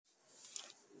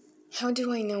How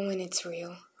do I know when it's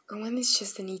real? Or when it's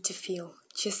just a need to feel,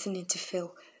 just a need to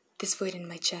fill this void in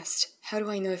my chest? How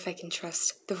do I know if I can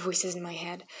trust the voices in my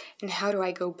head? And how do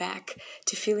I go back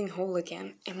to feeling whole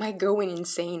again? Am I going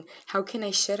insane? How can I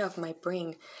shut off my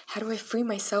brain? How do I free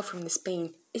myself from this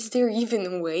pain? Is there even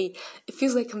a way? It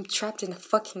feels like I'm trapped in a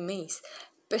fucking maze.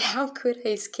 But how could I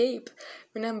escape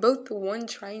when I'm both the one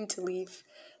trying to leave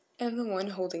and the one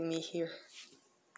holding me here?